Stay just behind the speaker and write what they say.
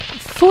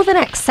For the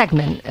next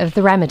segment of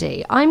The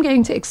Remedy, I'm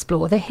going to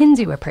explore the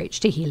Hindu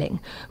approach to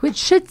healing, which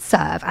should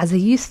serve as a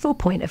useful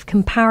point of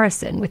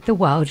comparison with the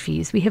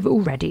worldviews we have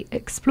already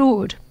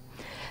explored.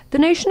 The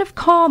notion of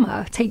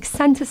karma takes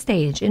centre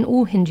stage in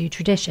all Hindu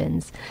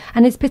traditions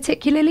and is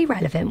particularly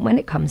relevant when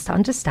it comes to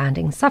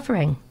understanding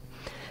suffering.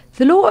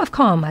 The law of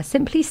karma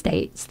simply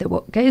states that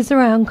what goes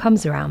around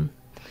comes around.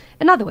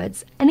 In other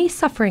words, any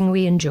suffering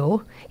we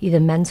endure, either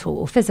mental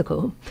or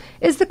physical,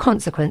 is the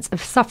consequence of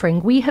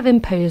suffering we have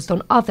imposed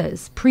on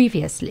others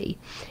previously,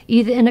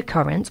 either in a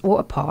current or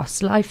a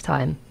past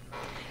lifetime.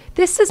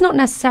 This does not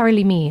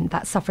necessarily mean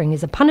that suffering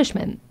is a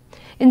punishment.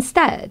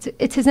 Instead,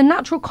 it is a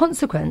natural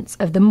consequence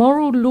of the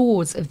moral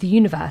laws of the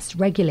universe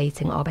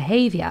regulating our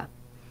behaviour.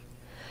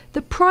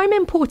 The prime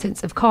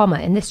importance of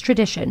karma in this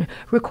tradition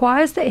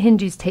requires that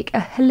Hindus take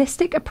a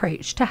holistic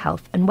approach to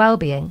health and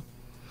well-being.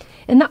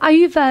 In the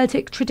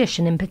Ayurvedic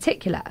tradition in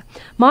particular,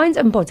 mind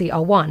and body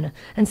are one,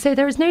 and so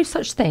there is no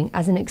such thing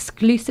as an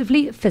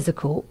exclusively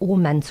physical or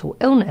mental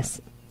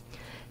illness.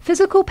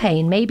 Physical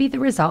pain may be the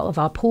result of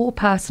our poor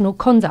personal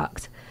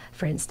conduct,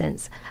 for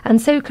instance,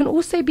 and so can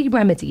also be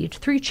remedied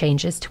through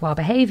changes to our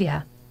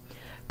behaviour.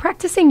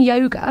 Practicing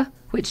yoga,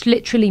 which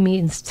literally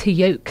means to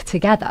yoke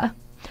together,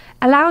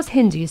 allows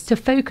Hindus to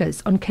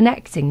focus on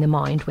connecting the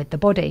mind with the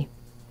body.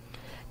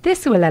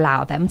 This will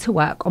allow them to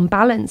work on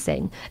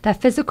balancing their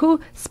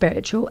physical,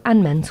 spiritual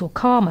and mental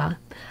karma,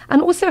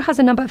 and also has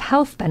a number of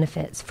health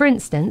benefits. For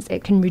instance,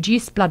 it can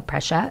reduce blood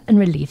pressure and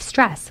relieve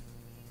stress.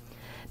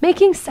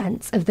 Making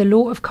sense of the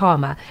law of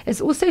karma is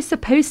also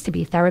supposed to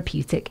be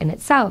therapeutic in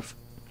itself.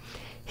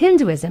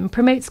 Hinduism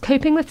promotes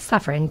coping with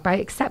suffering by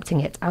accepting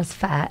it as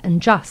fair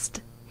and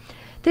just.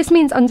 This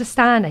means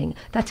understanding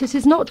that it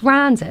is not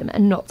random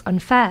and not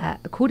unfair.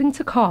 According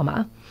to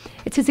karma,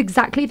 it is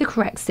exactly the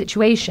correct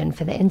situation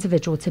for the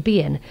individual to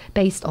be in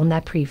based on their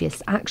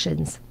previous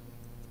actions.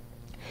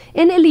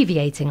 In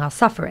alleviating our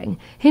suffering,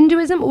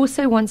 Hinduism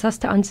also wants us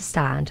to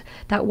understand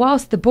that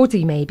whilst the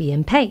body may be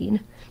in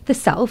pain, the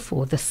self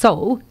or the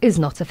soul is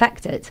not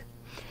affected.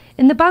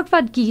 In the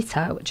Bhagavad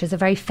Gita, which is a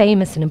very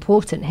famous and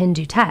important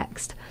Hindu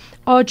text,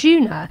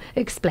 Arjuna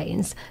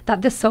explains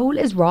that the soul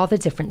is rather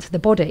different to the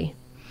body.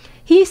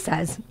 He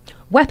says,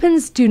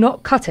 "Weapons do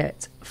not cut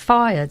it,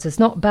 fire does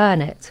not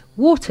burn it,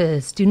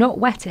 waters do not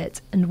wet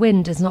it, and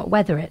wind does not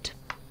weather it."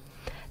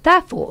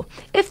 Therefore,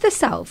 if the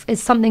self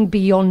is something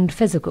beyond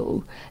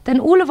physical, then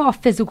all of our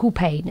physical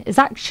pain is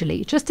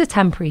actually just a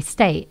temporary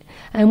state,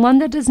 and one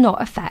that does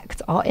not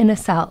affect our inner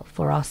self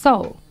or our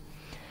soul.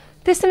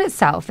 This in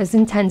itself is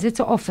intended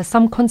to offer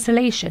some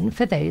consolation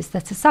for those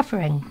that are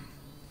suffering.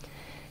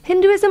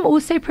 Hinduism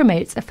also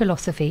promotes a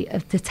philosophy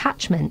of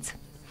detachment.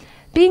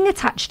 Being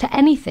attached to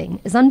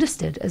anything is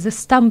understood as a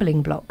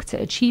stumbling block to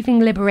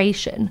achieving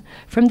liberation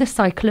from the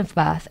cycle of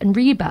birth and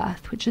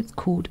rebirth, which is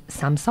called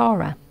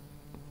samsara.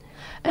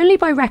 Only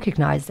by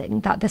recognising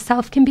that the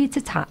self can be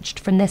detached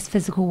from this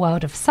physical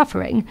world of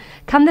suffering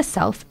can the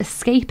self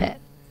escape it.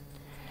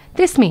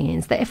 This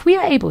means that if we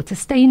are able to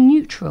stay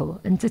neutral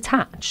and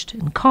detached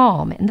and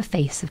calm in the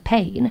face of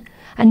pain,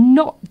 and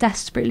not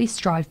desperately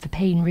strive for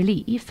pain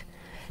relief,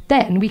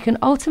 then we can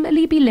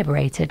ultimately be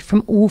liberated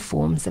from all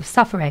forms of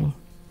suffering.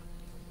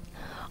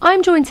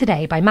 I'm joined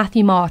today by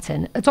Matthew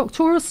Martin, a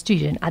doctoral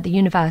student at the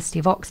University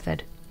of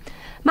Oxford.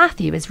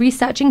 Matthew is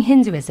researching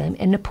Hinduism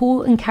in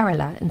Nepal and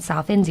Kerala in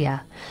South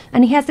India,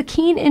 and he has a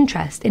keen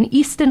interest in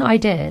Eastern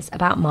ideas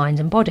about mind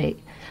and body.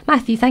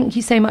 Matthew, thank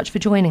you so much for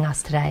joining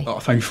us today. Oh,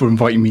 thank you for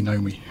inviting me,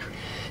 Naomi.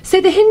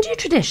 So the Hindu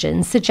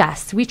tradition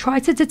suggests we try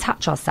to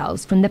detach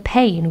ourselves from the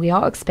pain we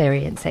are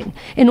experiencing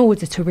in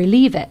order to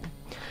relieve it.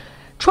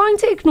 Trying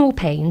to ignore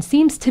pain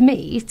seems to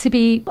me to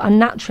be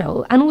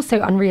unnatural and also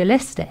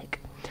unrealistic.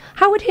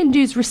 How would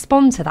Hindus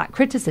respond to that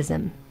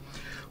criticism?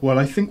 Well,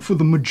 I think for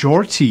the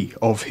majority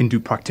of Hindu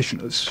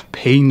practitioners,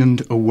 pain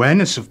and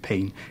awareness of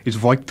pain is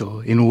vital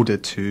in order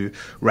to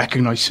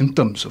recognise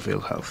symptoms of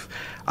ill health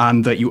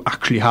and that you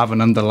actually have an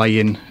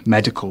underlying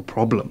medical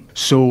problem.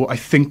 So I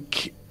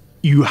think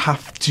you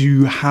have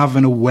to have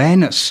an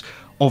awareness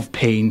of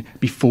pain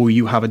before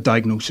you have a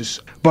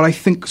diagnosis. But I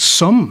think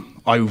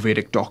some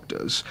Ayurvedic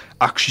doctors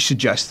actually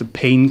suggest that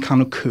pain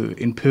can occur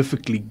in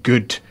perfectly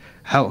good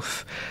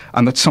health,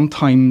 and that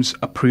sometimes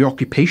a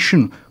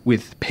preoccupation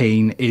with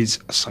pain is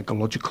a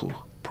psychological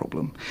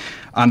problem,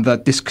 and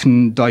that this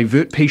can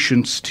divert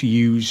patients to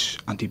use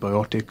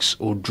antibiotics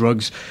or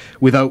drugs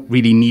without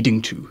really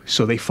needing to,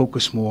 so they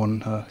focus more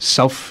on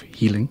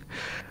self-healing.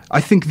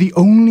 I think the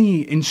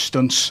only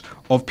instance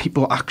of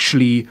people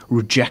actually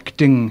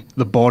rejecting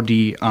the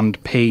body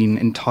and pain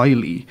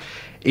entirely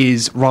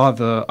is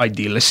rather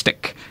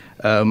idealistic.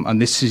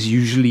 And this is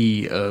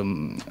usually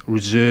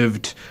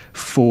reserved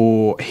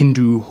for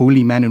Hindu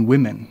holy men and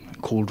women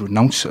called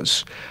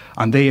renouncers.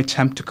 And they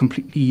attempt to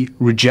completely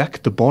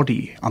reject the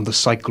body and the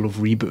cycle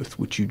of rebirth,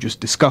 which you just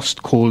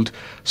discussed, called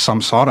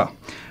samsara,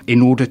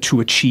 in order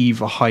to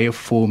achieve a higher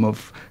form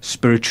of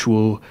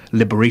spiritual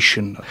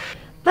liberation.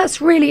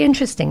 That's really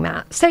interesting,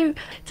 Matt. So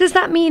does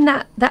that mean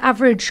that the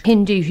average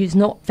Hindu who's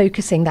not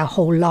focusing their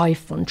whole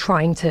life on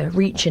trying to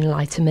reach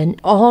enlightenment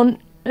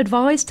aren't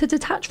advised to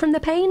detach from the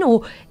pain?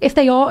 Or if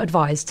they are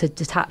advised to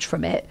detach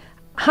from it,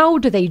 how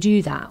do they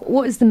do that?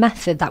 What is the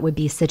method that would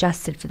be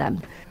suggested for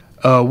them?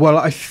 Well,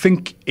 I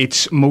think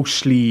it's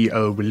mostly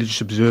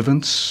religious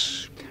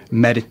observance,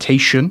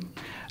 meditation,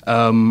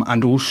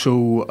 and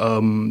also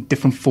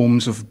different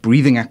forms of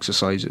breathing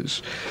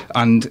exercises.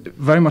 And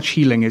very much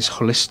healing is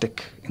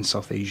holistic in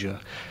South Asia.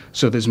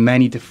 So there's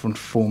many different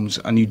forms,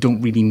 and you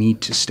don't really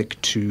need to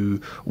stick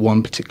to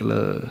one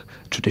particular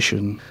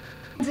tradition.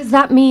 Does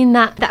that mean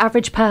that the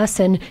average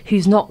person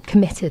who's not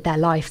committed their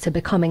life to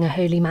becoming a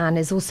holy man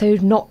is also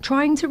not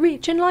trying to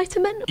reach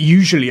enlightenment?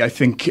 Usually, I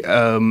think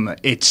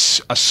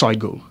it's a side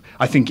goal.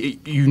 I think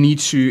you need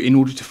to, in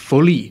order to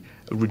fully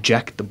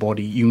reject the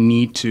body, you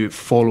need to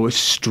follow a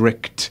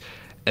strict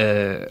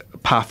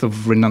path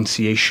of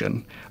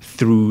renunciation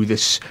through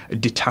this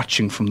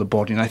detaching from the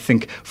body. And I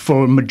think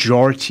for a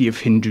majority of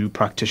Hindu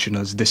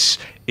practitioners, this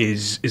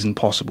isn't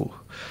possible.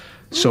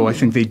 So I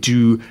think they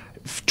do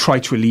try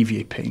to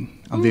alleviate pain,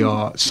 and they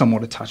are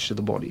somewhat attached to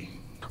the body.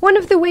 One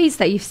of the ways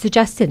that you've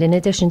suggested, in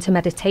addition to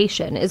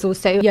meditation, is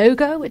also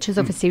yoga, which is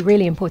obviously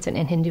really important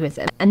in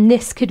Hinduism. And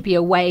this could be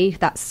a way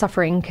that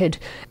suffering could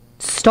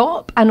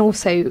stop, and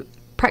also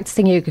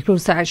practicing yoga could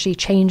also actually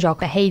change our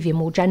behaviour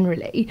more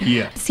generally.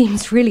 Yeah.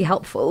 Seems really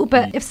helpful.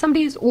 But if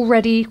somebody is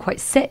already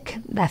quite sick,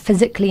 they're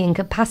physically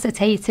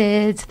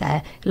incapacitated,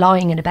 they're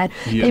lying in a bed,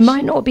 Yes. they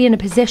might not be in a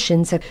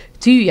position to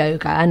do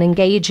yoga and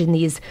engage in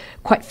these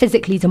quite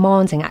physically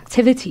demanding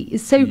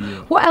activities. So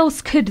what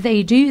else could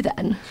they do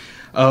then?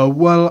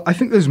 Well, I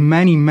think there's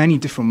many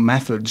different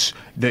methods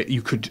that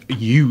you could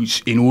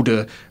use in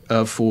order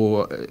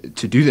to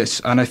do this.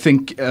 And I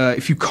think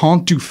if you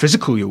can't do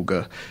physical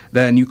yoga,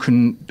 then you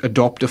can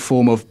adopt a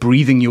form of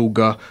breathing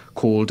yoga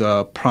called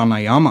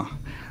pranayama,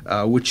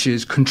 which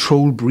is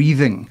controlled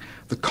breathing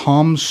that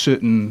calms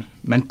certain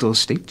mental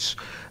states.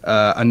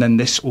 And then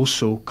this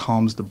also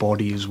calms the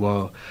body as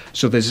well.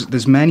 So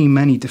there's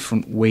many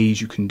different ways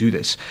you can do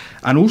this.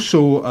 And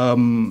also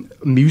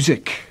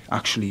music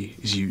actually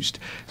is used.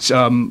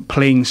 So,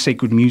 playing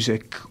sacred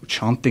music,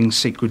 chanting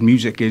sacred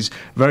music is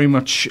very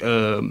much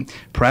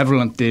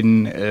prevalent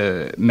in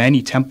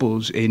many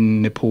temples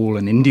in Nepal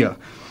and India.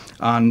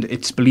 And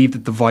it's believed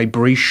that the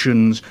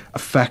vibrations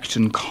affect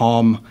and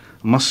calm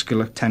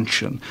muscular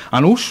tension.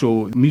 And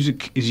also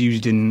music is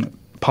used in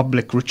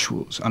public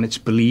rituals, and it's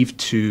believed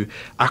to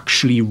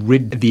actually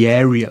rid the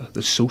area,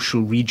 the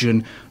social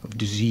region, of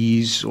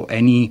disease or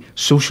any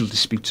social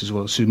disputes as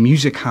well. So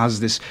music has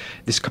this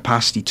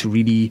capacity to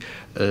really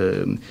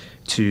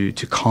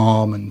to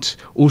calm and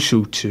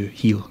also to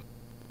heal.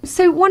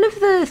 So one of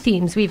the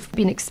themes we've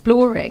been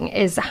exploring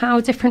is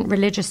how different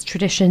religious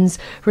traditions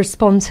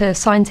respond to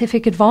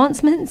scientific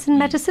advancements in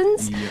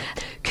medicines. Yeah.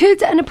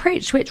 Could an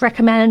approach which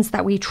recommends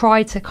that we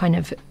try to kind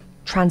of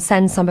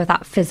transcend some of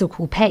that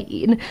physical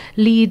pain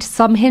lead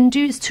some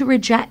Hindus to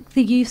reject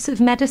the use of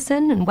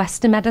medicine, and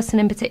Western medicine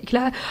in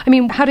particular? I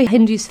mean, how do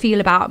Hindus feel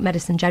about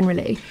medicine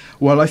generally?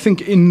 Well, I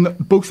think in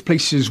both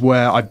places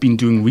where I've been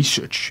doing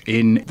research,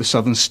 in the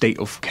southern state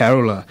of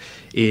Kerala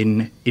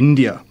in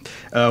India,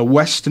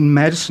 Western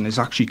medicine is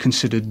actually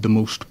considered the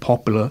most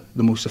popular,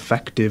 the most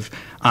effective,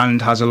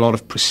 and has a lot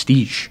of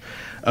prestige.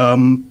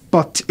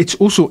 But it's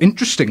also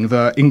interesting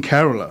that in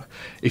Kerala,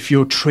 if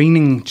you're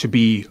training to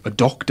be a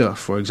doctor,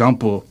 for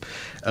example,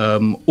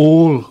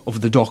 all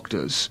of the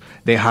doctors,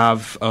 they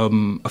have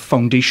a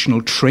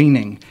foundational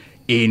training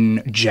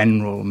in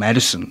general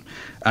medicine.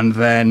 And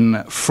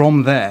then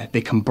from there,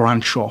 they can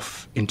branch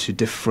off into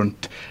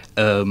different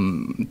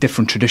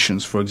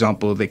traditions. For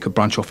example, they could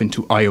branch off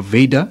into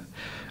Ayurveda,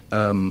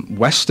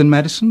 Western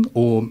medicine,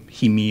 or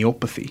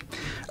homeopathy.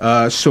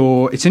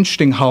 So it's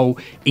interesting how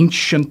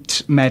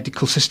ancient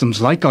medical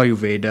systems like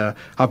Ayurveda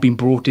have been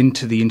brought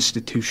into the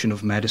institution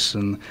of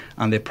medicine,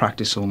 and they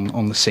practice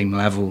on the same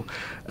level.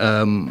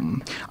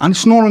 And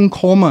it's not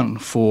uncommon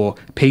for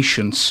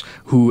patients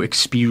who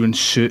experience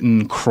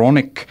certain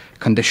chronic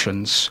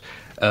conditions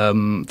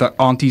that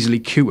aren't easily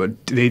cured.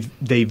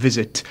 They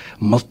visit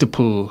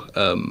multiple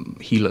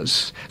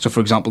healers. So, for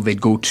example,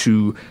 they'd go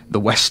to the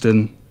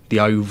Western, the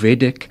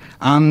Ayurvedic,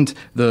 and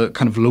the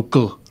kind of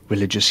local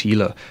religious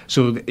healer.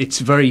 So it's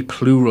very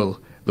plural,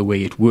 the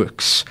way it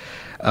works.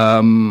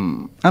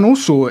 And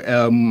also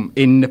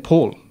in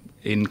Nepal,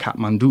 in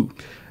Kathmandu,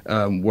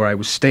 where I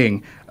was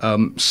staying,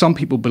 some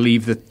people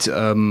believe that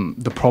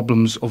the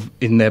problems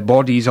in their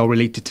bodies are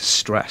related to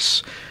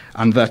stress,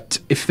 and that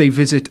if they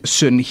visit a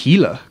certain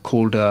healer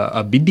called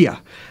a Bidya,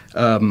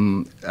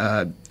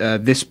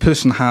 this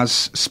person has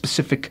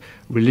specific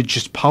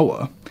religious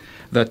power,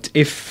 that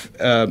if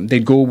they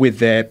go with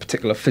their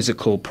particular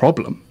physical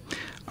problem,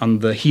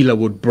 and the healer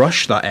would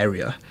brush that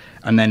area,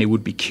 and then it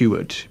would be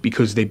cured,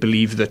 because they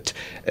believe that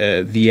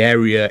the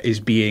area is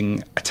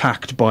being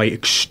attacked by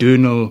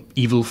external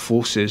evil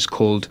forces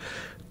called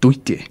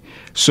Doite.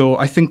 So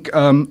I think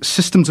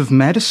systems of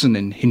medicine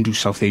in Hindu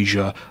South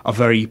Asia are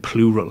very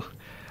plural.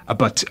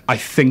 But I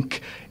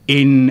think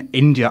in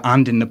India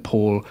and in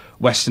Nepal,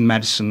 Western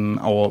medicine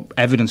or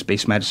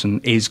evidence-based medicine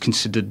is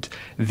considered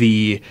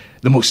the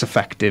most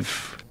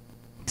effective.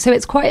 So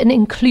it's quite an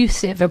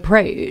inclusive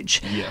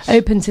approach, Yes.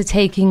 open to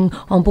taking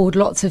on board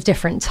lots of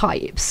different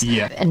types,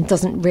 Yeah. and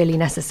doesn't really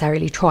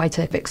necessarily try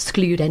to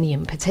exclude any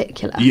in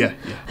particular. Yeah.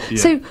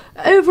 So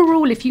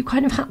overall, if you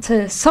kind of had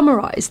to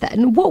summarise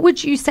then, what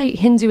would you say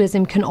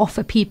Hinduism can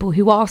offer people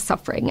who are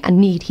suffering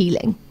and need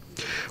healing?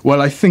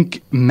 Well, I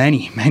think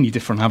many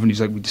different avenues,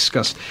 like we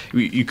discussed.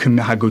 You can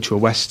go to a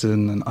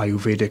Western and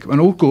Ayurvedic,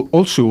 and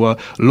also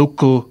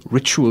local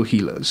ritual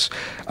healers.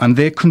 And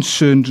they're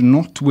concerned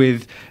not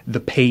with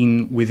the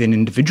pain within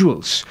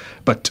individuals,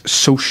 but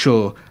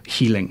social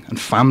healing and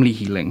family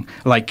healing,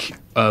 like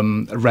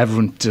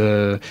Reverend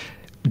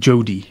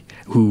Jody,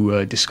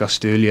 who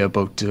discussed earlier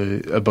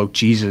about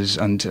Jesus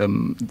and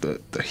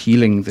the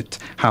healing that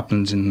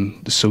happens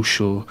in the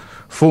social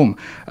form.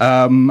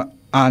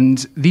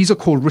 And these are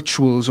called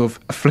rituals of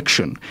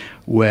affliction,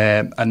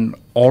 where an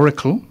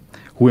oracle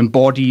who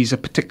embodies a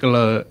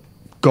particular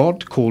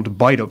god called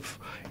Bhairav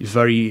is a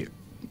very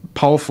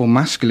powerful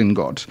masculine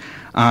god.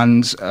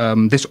 And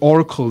this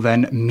oracle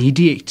then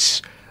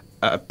mediates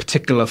a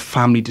particular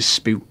family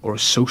dispute or a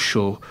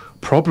social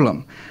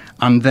problem.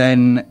 And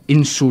then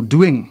in so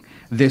doing,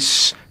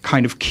 this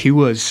kind of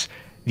cures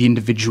the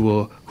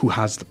individual who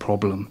has the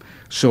problem.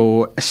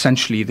 So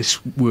essentially, this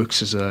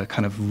works as a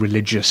kind of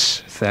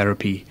religious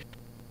therapy.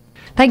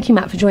 Thank you,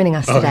 Matt, for joining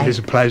us today. It's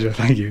a pleasure.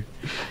 Thank you.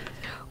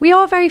 We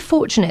are very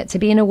fortunate to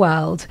be in a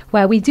world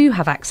where we do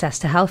have access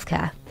to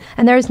healthcare,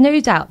 and there is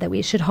no doubt that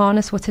we should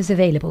harness what is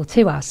available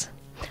to us.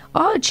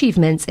 Our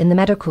achievements in the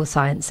medical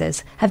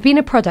sciences have been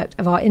a product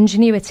of our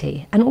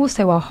ingenuity and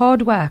also our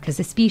hard work as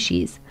a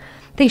species.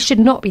 They should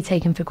not be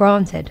taken for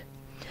granted.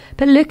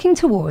 But looking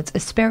towards a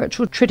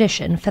spiritual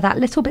tradition for that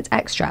little bit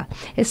extra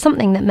is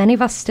something that many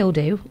of us still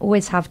do,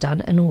 always have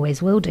done, and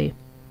always will do.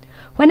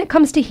 When it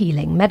comes to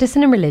healing,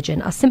 medicine and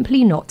religion are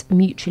simply not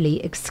mutually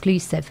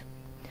exclusive.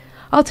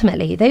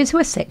 Ultimately, those who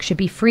are sick should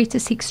be free to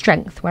seek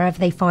strength wherever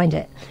they find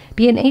it,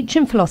 be it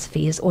ancient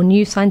philosophies or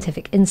new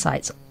scientific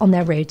insights on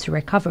their road to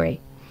recovery.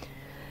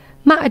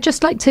 Matt, I'd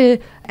just like to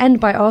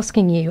end by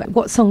asking you,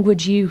 what song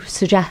would you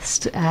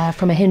suggest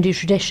from a Hindu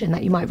tradition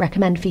that you might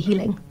recommend for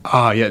healing?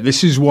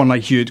 This is one I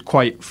heard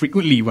quite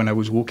frequently when I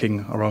was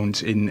walking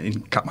around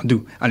in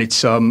Kathmandu, and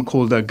it's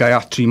called the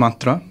Gayatri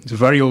Mantra. It's a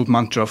very old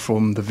mantra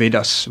from the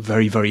Vedas,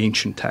 very, very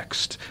ancient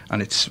text,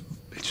 and it's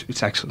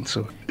excellent.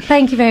 So,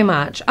 thank you very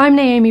much. I'm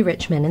Naomi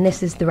Richman, and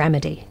this is The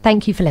Remedy.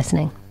 Thank you for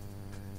listening.